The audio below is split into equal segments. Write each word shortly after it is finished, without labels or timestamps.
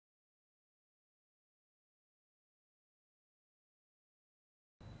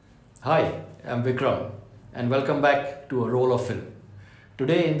Hi, I'm Vikram and welcome back to A Roll of Film.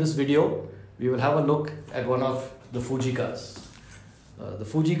 Today in this video, we will have a look at one of the Fujicas, the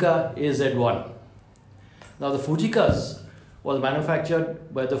Fujica AZ-1. Now the Fujicas was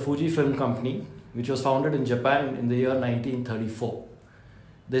manufactured by the Fuji Film Company, which was founded in Japan in the year 1934.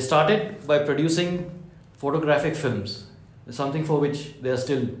 They started by producing photographic films, something for which they are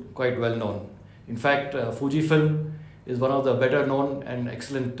still quite well known. In fact, Fuji Film is one of the better known and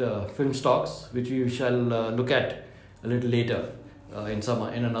excellent film stocks, which we shall look at a little later in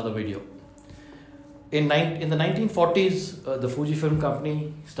another video. In the 1940s, the Fuji Film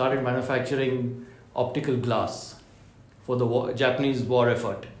Company started manufacturing optical glass for the Japanese war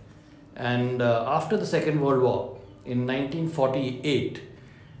effort. And after the Second World War, in 1948,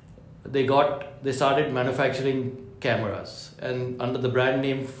 they started manufacturing cameras and under the brand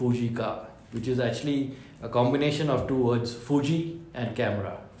name Fujica, which is actually a combination of two words, Fuji and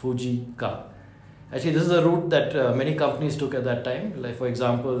camera, Fujica. Actually, this is a route that many companies took at that time, like for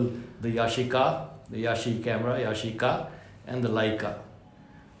example, the Yashica, the Yashi camera, Yashica, and the Leica.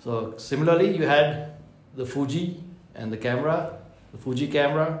 So similarly, you had the Fuji and the camera, the Fuji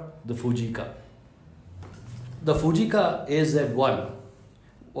camera, the Fujica. The Fujica AZ-1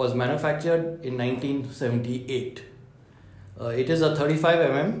 was manufactured in 1978. It is a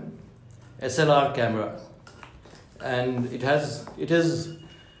 35mm SLR camera, and it is,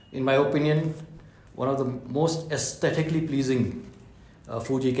 in my opinion, one of the most aesthetically pleasing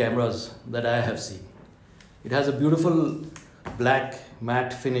Fuji cameras that I have seen. It has a beautiful black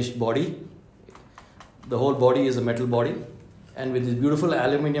matte finished body. The whole body is a metal body, and with these beautiful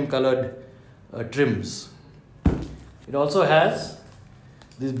aluminium colored trims. It also has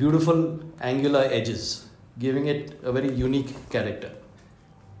these beautiful angular edges, giving it a very unique character.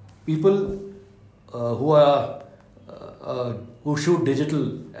 People who shoot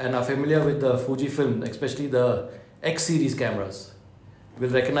digital and are familiar with the Fuji film, especially the X series cameras, will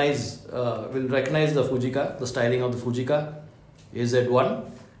recognize the Fujica, the styling of the Fujica AZ-1.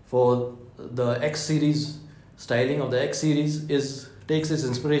 For the X series, styling of the X series takes its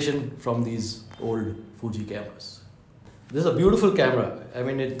inspiration from these old Fuji cameras. This is a beautiful camera. I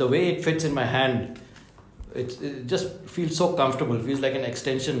mean, the way it fits in my hand, it just feels so comfortable. It feels like an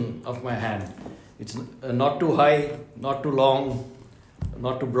extension of my hand. It's not too high, not too long,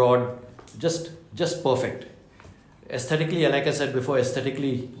 not too broad, just perfect. Aesthetically, like I said before,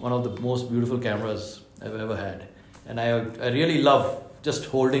 aesthetically one of the most beautiful cameras I've ever had. And I really love just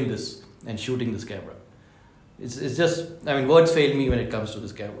holding this and shooting this camera. It's just, I mean, words fail me when it comes to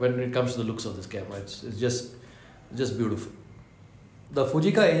this camera, when it comes to the looks of this camera. It's just beautiful. The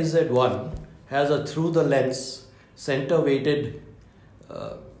Fujica AZ-1 has a through the lens center weighted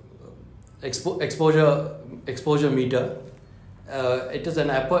exposure meter. It is an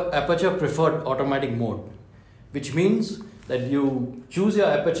aperture preferred automatic mode, which means that you choose your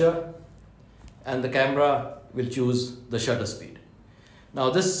aperture and the camera will choose the shutter speed. Now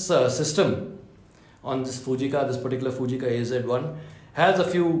this system on this particular Fujica AZ-1 has a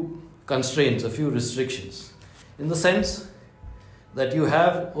few constraints, a few restrictions, in the sense that you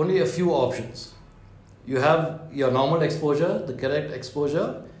have only a few options. You have your normal exposure, the correct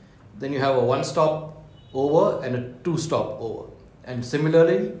exposure, then you have a one-stop over and a two-stop over. And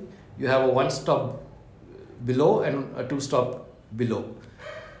similarly, you have a one-stop below and a two-stop below.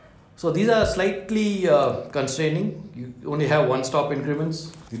 So these are slightly constraining. You only have one-stop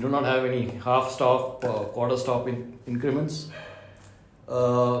increments. You do not have any half-stop or quarter-stop increments.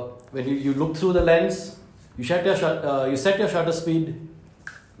 When you look through the lens, you set your shutter speed,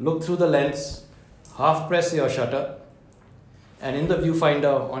 look through the lens, half press your shutter, and in the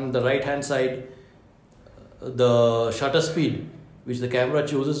viewfinder on the right hand side, the shutter speed which the camera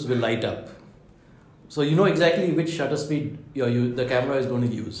chooses will light up. So you know exactly which shutter speed the camera is going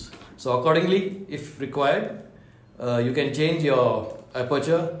to use. So accordingly, if required, you can change your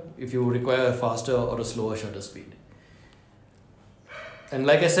aperture if you require a faster or a slower shutter speed. And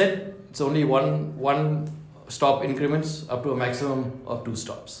like I said, it's only one stop increments up to a maximum of 2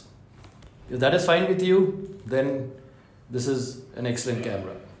 stops. If that is fine with you, then this is an excellent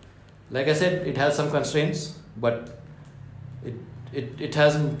camera. Like I said, it has some constraints, but it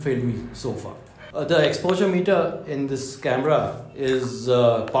hasn't failed me so far. The exposure meter in this camera is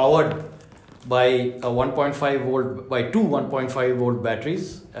powered by a 1.5 volt by two 1.5 volt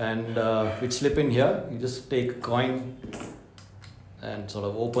batteries, and which slip in here. You just take a coin and sort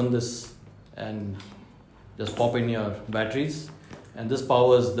of open this and just pop in your batteries, and this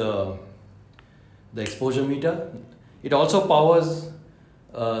powers the exposure meter. It also powers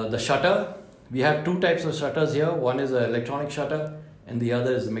the shutter. We have two types of shutters here. One is an electronic shutter and the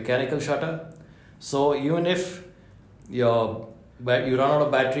other is the mechanical shutter. So even if you run out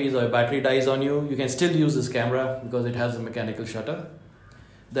of batteries or your battery dies on you, you can still use this camera because it has a mechanical shutter.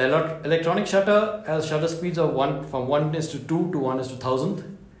 The electronic shutter has shutter speeds of from 1:2 to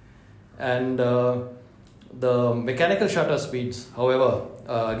 1:1000, and the mechanical shutter speeds, however,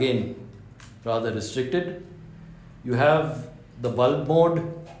 are again rather restricted. You have the bulb mode,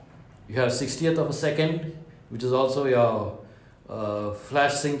 you have 60th of a second, which is also your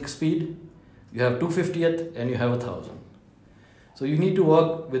flash sync speed. You have 250th and you have 1000. So you need to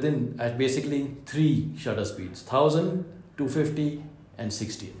work within basically 3 shutter speeds: 1000, 250 and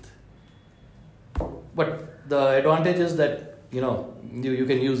 60th. But the advantage is that you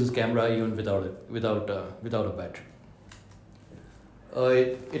can use this camera even without a battery.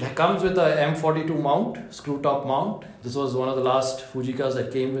 It comes with a M42 mount, screw top mount. This was one of the last Fujicas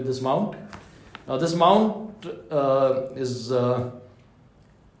that came with this mount. Now this mount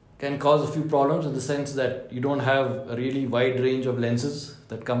can cause a few problems in the sense that you don't have a really wide range of lenses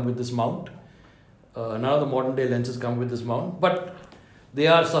that come with this mount. None of the modern day lenses come with this mount, but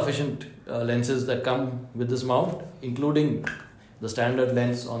there are sufficient lenses that come with this mount, including the standard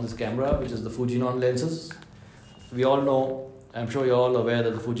lens on this camera, which is the Fujinon lenses. We all know, I'm sure you're all aware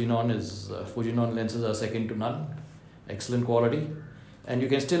that the Fujinon lenses are second to none, excellent quality, and you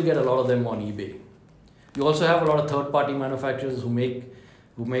can still get a lot of them on eBay. You also have a lot of third-party manufacturers who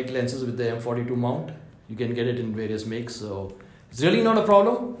make lenses with the M42 mount. You can get it in various makes, so it's really not a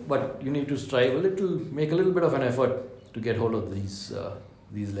problem, but you need to strive make a little bit of an effort to get hold of these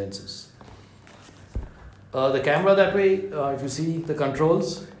lenses. The camera that way, if you see the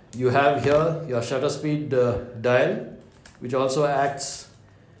controls, you have here your shutter speed dial, which also acts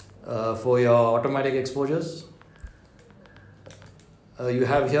for your automatic exposures. You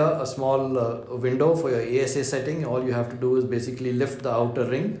have here a small window for your ASA setting. All you have to do is basically lift the outer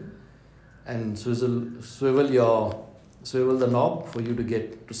ring and swivel the knob for you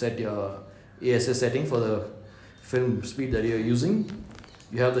to set your ASA setting for the film speed that you're using.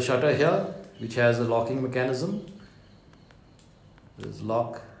 You have the shutter here, which has a locking mechanism. There's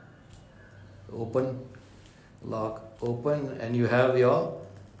lock, open, and you have your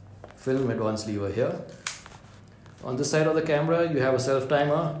film advance lever here. On this side of the camera, you have a self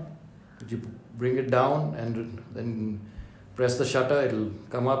timer, which you bring it down and then press the shutter. It'll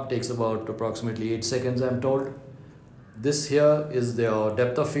come up, takes about approximately 8 seconds, I'm told. This here is your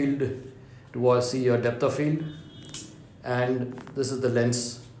depth of field, to see your depth of field, and this is the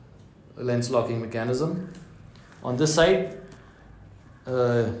lens locking mechanism. On this side,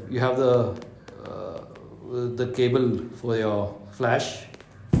 you have the cable for your flash,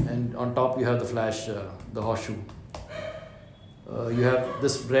 and on top you have the flash, the horseshoe. You have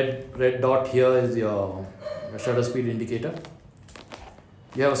this red dot here is your shutter speed indicator.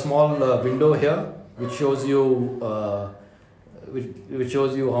 You have a small window here which shows you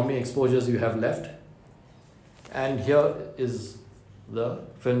how many exposures you have left, and here is the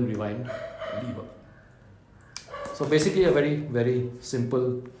film rewind lever. So basically a very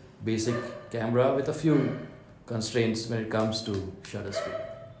simple basic camera with a few constraints when it comes to shutter speed.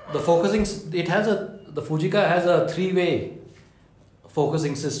 The focusing, the Fujica has a 3-way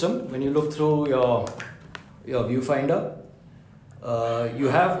focusing system. When you look through your viewfinder, you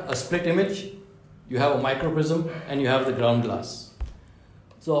have a split image, you have a microprism, and you have the ground glass.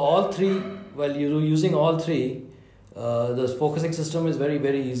 So all three, while you're using all three, the focusing system is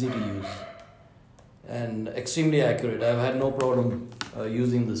very easy to use and extremely accurate. I've had no problem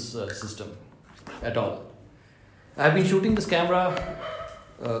using this system at all. I've been shooting this camera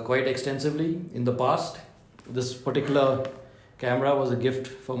quite extensively in the past. This particular camera was a gift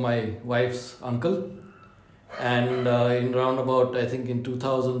from my wife's uncle, and in round about, I think in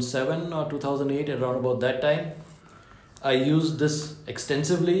 2007 or 2008, around about that time, I used this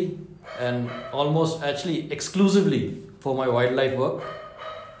extensively and almost actually exclusively for my wildlife work.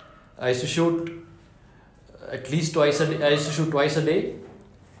 I used to shoot at least twice a day. I used to shoot twice a day,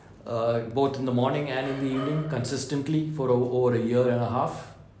 both in the morning and in the evening, consistently for over a year and a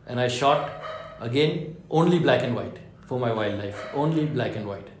half. And I shot again only black and white for my wildlife, only black and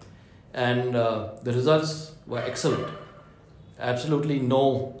white. And the results were excellent. Absolutely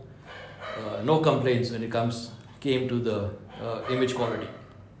no complaints when it came to the image quality.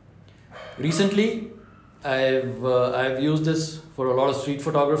 Recently, I've used this for a lot of street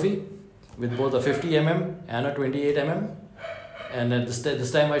photography with both a 50mm and a 28mm. And at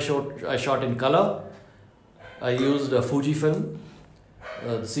this time I shot in color. I used a Fuji film,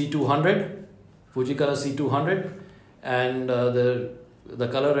 the C200, Fujica C200, and the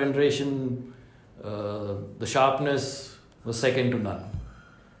color renderation, the sharpness, was second to none.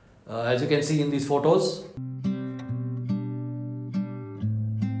 As you can see in these photos,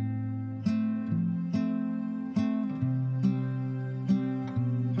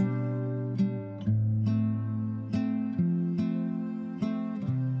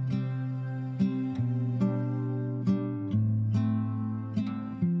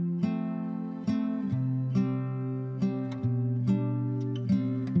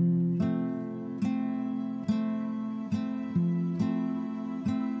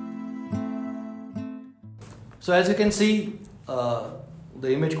 so as you can see,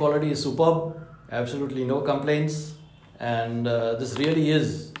 the image quality is superb, absolutely no complaints, and this really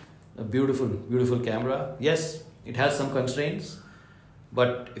is a beautiful camera. Yes, it has some constraints,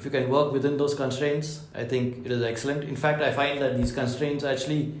 but if you can work within those constraints, I think it is excellent. In fact, I find that these constraints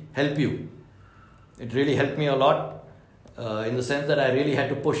actually help you. It really helped me a lot in the sense that I really had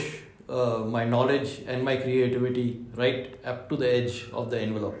to push my knowledge and my creativity right up to the edge of the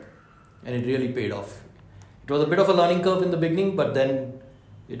envelope, and it really paid off. It was a bit of a learning curve in the beginning, but then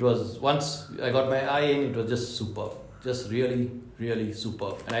it was, once I got my eye in, it was just superb. Just really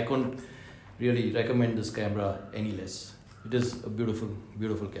superb. And I couldn't really recommend this camera any less. It is a beautiful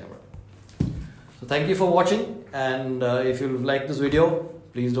camera. So thank you for watching, and if you like this video,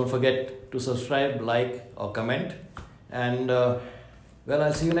 please don't forget to subscribe, like or comment, and well,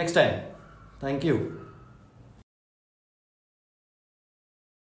 I'll see you next time. Thank you.